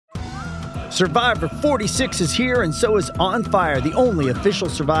Survivor 46 is here, and so is On Fire, the only official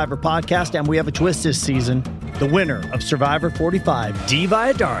Survivor podcast, and we have a twist this season. The winner of Survivor 45, Dee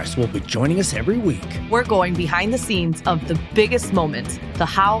Valladares, will be joining us every week. We're going behind the scenes of the biggest moments, the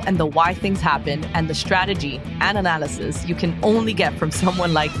how and the why things happen, and the strategy and analysis you can only get from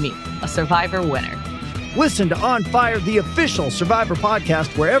someone like me, a Survivor winner. Listen to On Fire, the official Survivor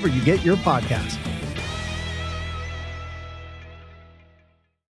podcast, wherever you get your podcasts.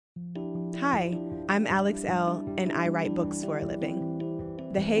 Hi, I'm Alex L., and I write books for a living.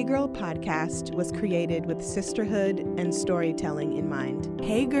 The Hey Girl podcast was created with sisterhood and storytelling in mind.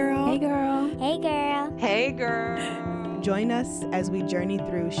 Hey girl. Hey girl. Hey girl. Hey girl. Join us as we journey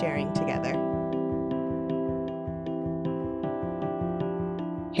through sharing together.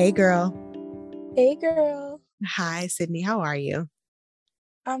 Hey girl. Hey girl. Hi, Sydney. How are you?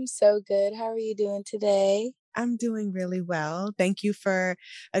 I'm so good. How are you doing today? I'm doing really well. Thank you for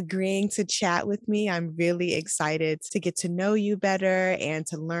agreeing to chat with me. I'm really excited to get to know you better and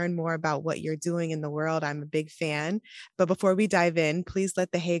to learn more about what you're doing in the world. I'm a big fan. But before we dive in, please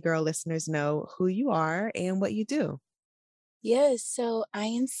let the Hey Girl listeners know who you are and what you do. Yes, so I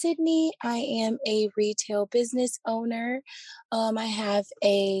am Sydney. I am a retail business owner. I have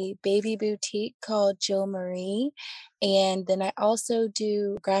a baby boutique called Jill Marie. And then I also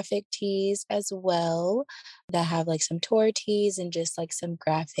do graphic tees as well that have like some tour tees and just like some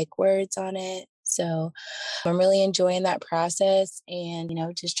graphic words on it. So I'm really enjoying that process and,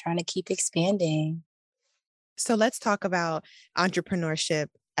 just trying to keep expanding. So let's talk about entrepreneurship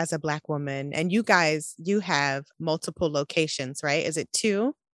as a Black woman. And you guys, you have multiple locations, right? Is it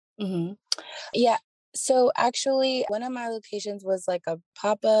 2? Mm-hmm. Yeah. So actually, one of my locations was like a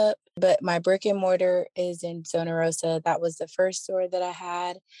pop-up, but my brick and mortar is in Zona Rosa. That was the first store that I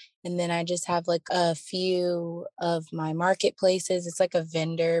had. And then I just have like a few of my marketplaces. It's like a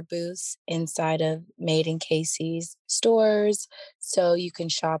vendor booth inside of Made in Casey's stores. So you can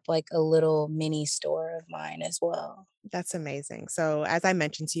shop like a little mini store of mine as well. That's amazing. So as I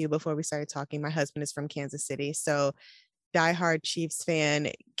mentioned to you before we started talking, my husband is from Kansas City. So diehard Chiefs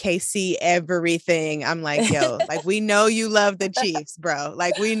fan, KC everything. I'm like, yo, like we know you love the Chiefs, bro.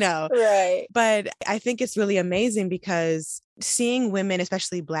 Like we know. Right. But I think it's really amazing because seeing women,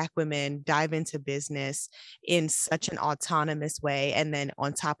 especially Black women, dive into business in such an autonomous way. And then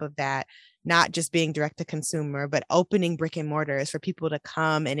on top of that, not just being direct to consumer, but opening brick and mortars for people to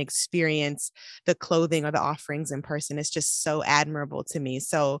come and experience the clothing or the offerings in person. It's just so admirable to me.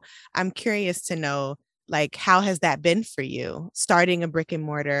 So I'm curious to know, like, how has that been for you? Starting a brick and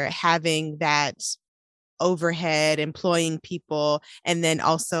mortar, having that overhead, employing people, and then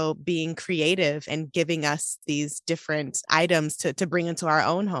also being creative and giving us these different items to bring into our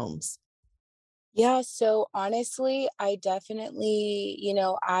own homes. Yeah, so honestly, I definitely,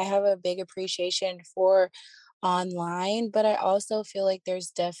 I have a big appreciation for online, but I also feel like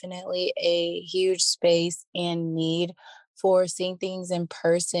there's definitely a huge space and need for seeing things in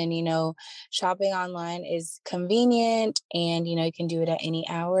person. Shopping online is convenient and, you can do it at any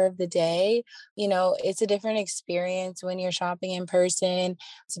hour of the day. It's a different experience when you're shopping in person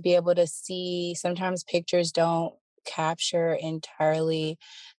to be able to see. Sometimes pictures don't capture entirely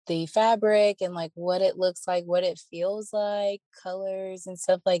the fabric and like what it looks like, what it feels like, colors and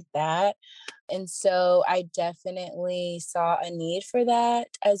stuff like that. And so I definitely saw a need for that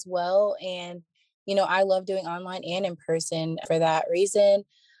as well. And I love doing online and in person for that reason.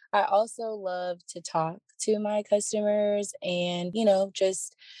 I also love to talk to my customers and,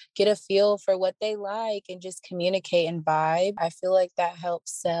 just get a feel for what they like and just communicate and vibe. I feel like that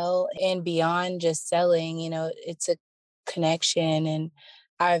helps sell, and beyond just selling, it's a connection, and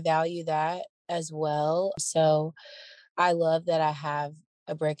I value that as well. So I love that I have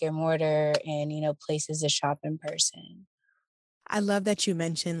a brick and mortar and, places to shop in person. I love that you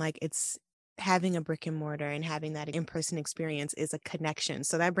mentioned like it's having a brick and mortar and having that in-person experience is a connection.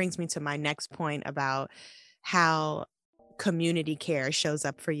 So that brings me to my next point about how community care shows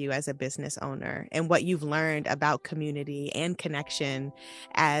up for you as a business owner and what you've learned about community and connection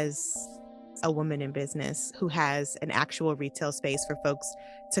as a woman in business who has an actual retail space for folks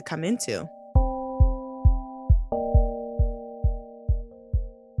to come into.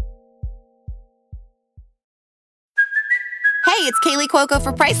 Hey, it's Kaylee Cuoco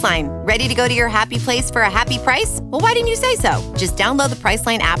for Priceline. Ready to go to your happy place for a happy price? Well, why didn't you say so? Just download the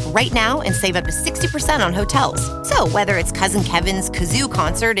Priceline app right now and save up to 60% on hotels. So whether it's Cousin Kevin's Kazoo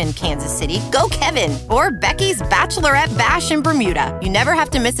Concert in Kansas City, go Kevin, or Becky's Bachelorette Bash in Bermuda, you never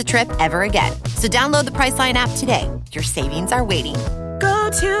have to miss a trip ever again. So download the Priceline app today. Your savings are waiting. Go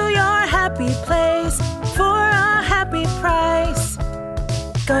to your happy place for a happy price.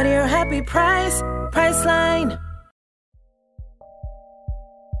 Go to your happy price, Priceline.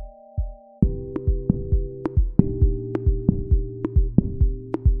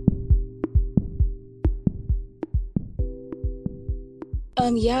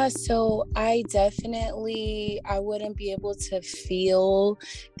 Yeah, so I wouldn't be able to feel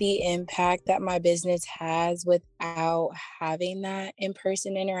the impact that my business has without having that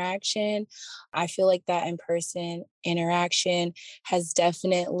in-person interaction. I feel like that in-person interaction has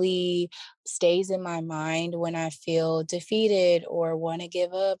definitely stays in my mind when I feel defeated or want to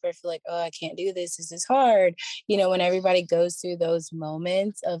give up or feel like, oh, I can't do this. This is hard. When everybody goes through those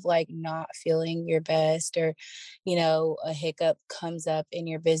moments of like not feeling your best or a hiccup comes up in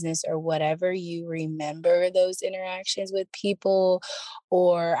your business or whatever, you remember those interactions with people.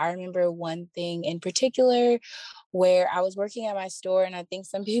 Or I remember one thing in particular where I was working at my store, and I think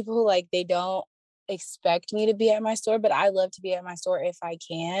some people like they don't expect me to be at my store, but I love to be at my store if I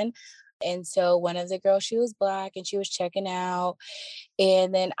can. And so one of the girls, she was Black and she was checking out.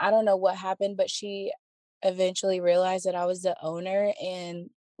 And then I don't know what happened, but she eventually realized that I was the owner. And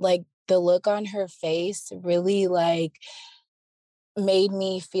like the look on her face really like made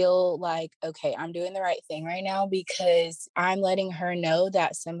me feel like, okay, I'm doing the right thing right now because I'm letting her know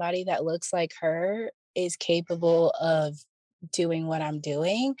that somebody that looks like her is capable of doing what I'm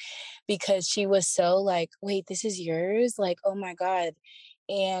doing, because she was so like, wait, this is yours? Like, oh my God.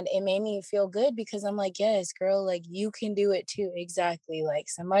 And it made me feel good because I'm like, yes, girl, like you can do it too. Exactly. Like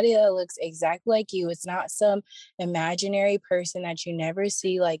somebody that looks exactly like you. It's not some imaginary person that you never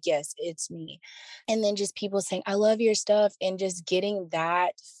see. Like, yes, it's me. And then just people saying, I love your stuff, and just getting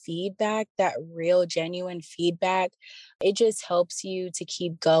that feedback, that real, genuine feedback, it just helps you to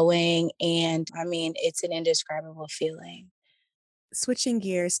keep going. And I mean, it's an indescribable feeling. Switching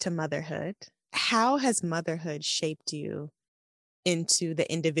gears to motherhood, how has motherhood shaped you into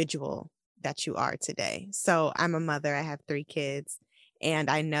the individual that you are today? So I'm a mother, I have 3 kids, and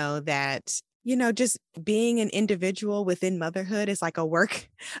I know that, just being an individual within motherhood is like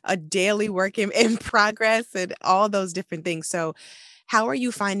a daily work in progress and all those different things. So how are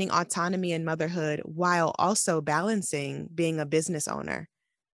you finding autonomy in motherhood while also balancing being a business owner?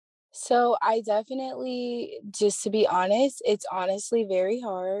 So I definitely, just to be honest, it's honestly very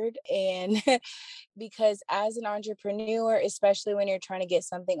hard. And because as an entrepreneur, especially when you're trying to get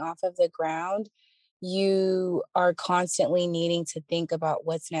something off of the ground, you are constantly needing to think about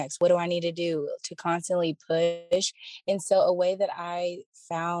what's next. What do I need to do to constantly push? And so a way that I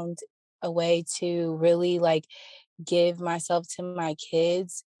found a way to really like give myself to my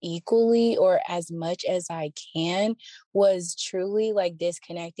kids equally or as much as I can was truly like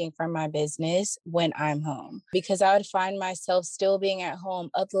disconnecting from my business when I'm home, because I would find myself still being at home,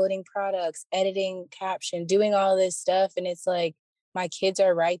 uploading products, editing caption, doing all this stuff. And it's like my kids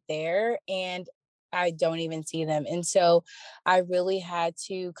are right there and I don't even see them. And so I really had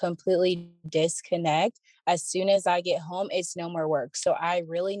to completely disconnect. As soon as I get home, it's no more work. So I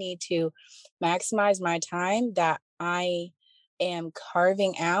really need to maximize my time that I am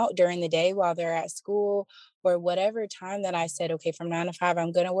carving out during the day while they're at school, or whatever time that I said, okay, from 9 to 5,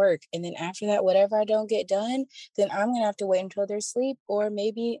 I'm going to work. And then after that, whatever I don't get done, then I'm going to have to wait until they're asleep, or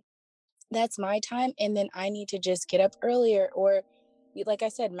maybe that's my time. And then I need to just get up earlier, or like I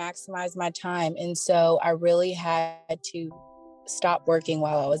said, maximize my time. And so I really had to stop working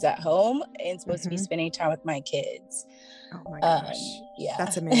while I was at home and supposed to be Mhm. spending time with my kids. Oh my gosh. Yeah.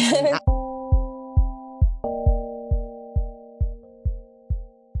 That's amazing.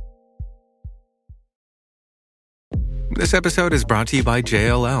 This episode is brought to you by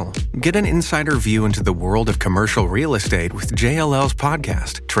JLL. Get an insider view into the world of commercial real estate with JLL's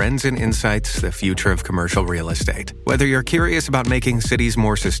podcast, Trends and Insights, the Future of Commercial Real Estate. Whether you're curious about making cities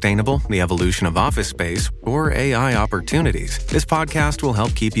more sustainable, the evolution of office space, or AI opportunities, this podcast will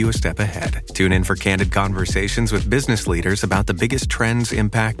help keep you a step ahead. Tune in for candid conversations with business leaders about the biggest trends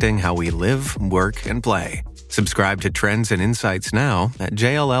impacting how we live, work, and play. Subscribe to Trends and Insights now at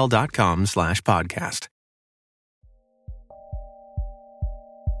jll.com/podcast.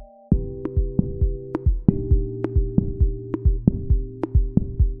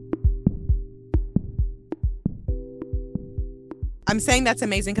 I'm saying that's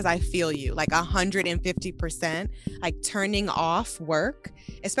amazing because I feel you like 150%, like turning off work,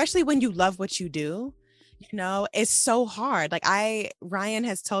 especially when you love what you do, it's so hard. Like Ryan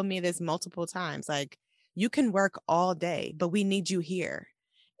has told me this multiple times, like you can work all day, but we need you here.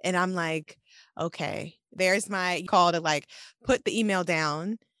 And I'm like, okay, there's my call to like put the email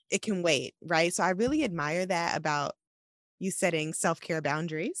down. It can wait. Right. So I really admire that about you setting self-care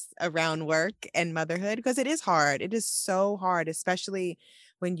boundaries around work and motherhood, because it is hard. It is so hard, especially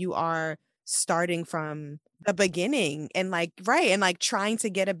when you are starting from the beginning and like, right. And like trying to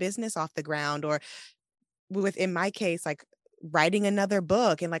get a business off the ground, or in my case, like writing another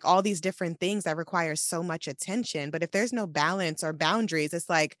book, and like all these different things that require so much attention. But if there's no balance or boundaries, it's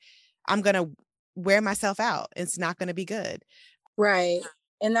like, I'm going to wear myself out. It's not going to be good. Right.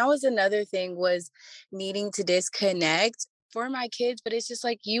 And that was another thing, was needing to disconnect for my kids, but it's just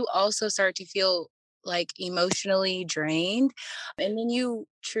like you also start to feel like emotionally drained. And then you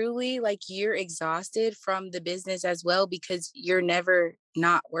truly like you're exhausted from the business as well, because you're never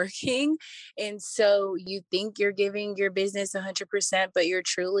not working. And so you think you're giving your business 100%, but you're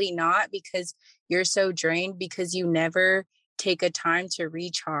truly not, because you're so drained, because you never take a time to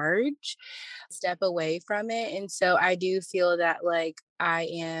recharge, step away from it. And so I do feel that like I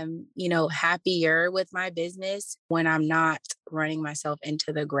am, happier with my business when I'm not running myself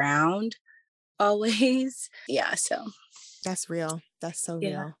into the ground always. Yeah. So That's real. That's so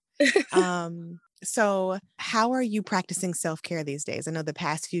yeah. real. So how are you practicing self-care these days? I know the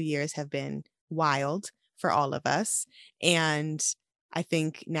past few years have been wild for all of us. And I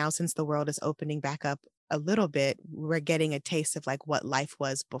think now, since the world is opening back up a little bit, we're getting a taste of like what life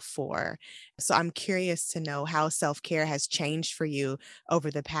was before. So I'm curious to know how self-care has changed for you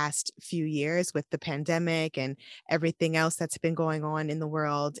over the past few years with the pandemic and everything else that's been going on in the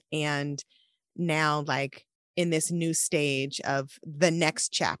world. And now, like in this new stage of the next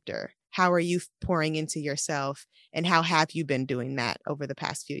chapter, how are you pouring into yourself, and how have you been doing that over the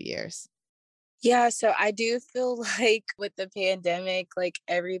past few years? Yeah. So I do feel like with the pandemic, like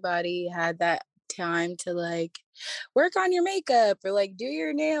everybody had that time to like work on your makeup or like do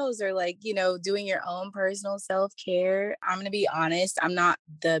your nails or like, doing your own personal self-care. I'm going to be honest, I'm not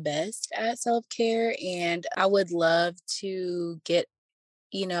the best at self-care, and I would love to get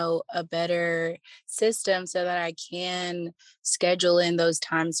a better system so that I can schedule in those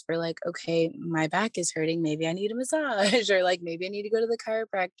times for like, okay, my back is hurting. Maybe I need a massage or like maybe I need to go to the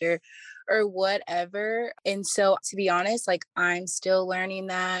chiropractor or whatever. And so to be honest, like I'm still learning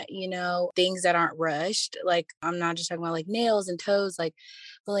that, things that aren't rushed. Like I'm not just talking about like nails and toes, like,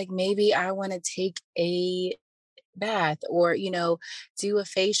 but like maybe I want to take a bath or, do a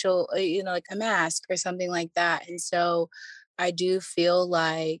facial, like a mask or something like that. And so I do feel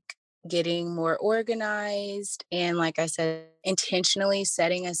like getting more organized and, like I said, intentionally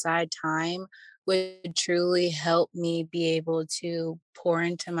setting aside time would truly help me be able to pour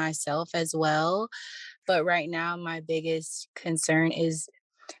into myself as well. But right now, my biggest concern is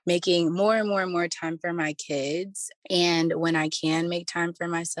making more and more and more time for my kids. And when I can make time for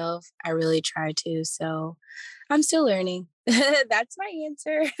myself, I really try to. So I'm still learning. That's my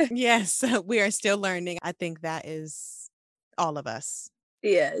answer. Yes, we are still learning. I think that is all of us.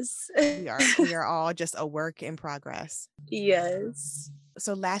 Yes. We are all just a work in progress. Yes.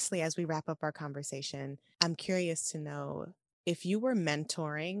 So lastly, as we wrap up our conversation, I'm curious to know, if you were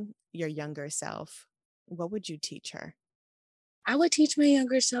mentoring your younger self, what would you teach her? I would teach my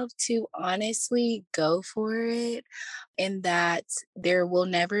younger self to honestly go for it, and that there will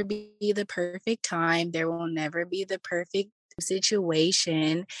never be the perfect time. There will never be the perfect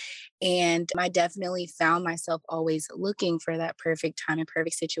situation. And I definitely found myself always looking for that perfect time and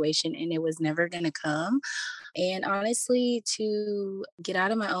perfect situation, and it was never going to come. And honestly, to get out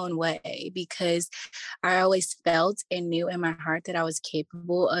of my own way, because I always felt and knew in my heart that I was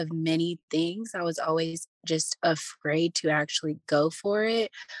capable of many things. I was always just afraid to actually go for it,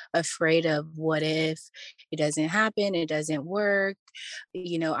 afraid of what if it doesn't happen, it doesn't work,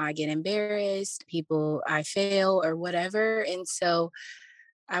 I get embarrassed, I fail or whatever. And so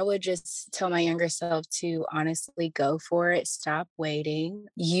I would just tell my younger self to honestly go for it. Stop waiting.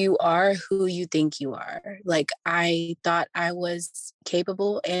 You are who you think you are. Like I thought I was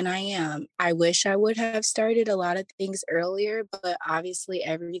capable, and I am. I wish I would have started a lot of things earlier, but obviously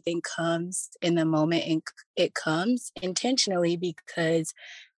everything comes in the moment, and it comes intentionally, because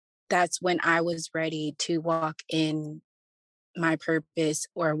that's when I was ready to walk in my purpose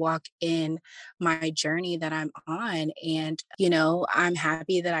or walk in my journey that I'm on. And, I'm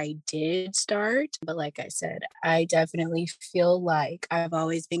happy that I did start. But like I said, I definitely feel like I've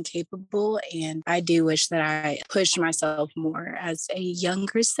always been capable. And I do wish that I pushed myself more as a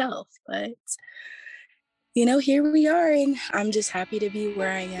younger self. But, here we are. And I'm just happy to be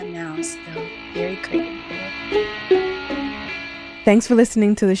where I am now. So very grateful. Thanks for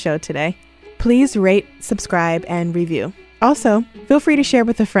listening to the show today. Please rate, subscribe, and review. Also, feel free to share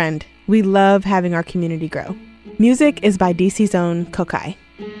with a friend. We love having our community grow. Music is by DC's own Kokai.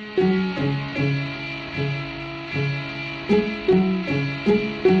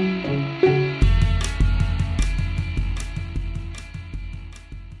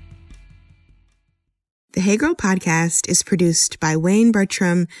 The Hey Girl podcast is produced by Wayne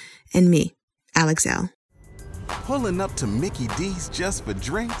Bertram and me, Alex L. Pulling up to Mickey D's just for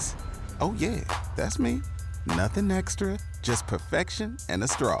drinks? Oh yeah, that's me. Nothing extra, just perfection and a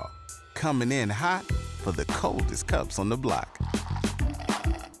straw. Coming in hot for the coldest cups on the block.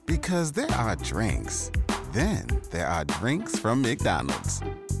 Because there are drinks. Then there are drinks from McDonald's.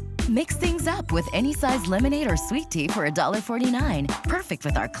 Mix things up with any size lemonade or sweet tea for $1.49. Perfect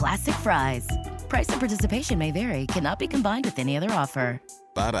with our classic fries. Price and participation may vary. Cannot be combined with any other offer.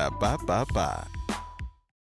 Ba-da-ba-ba-ba.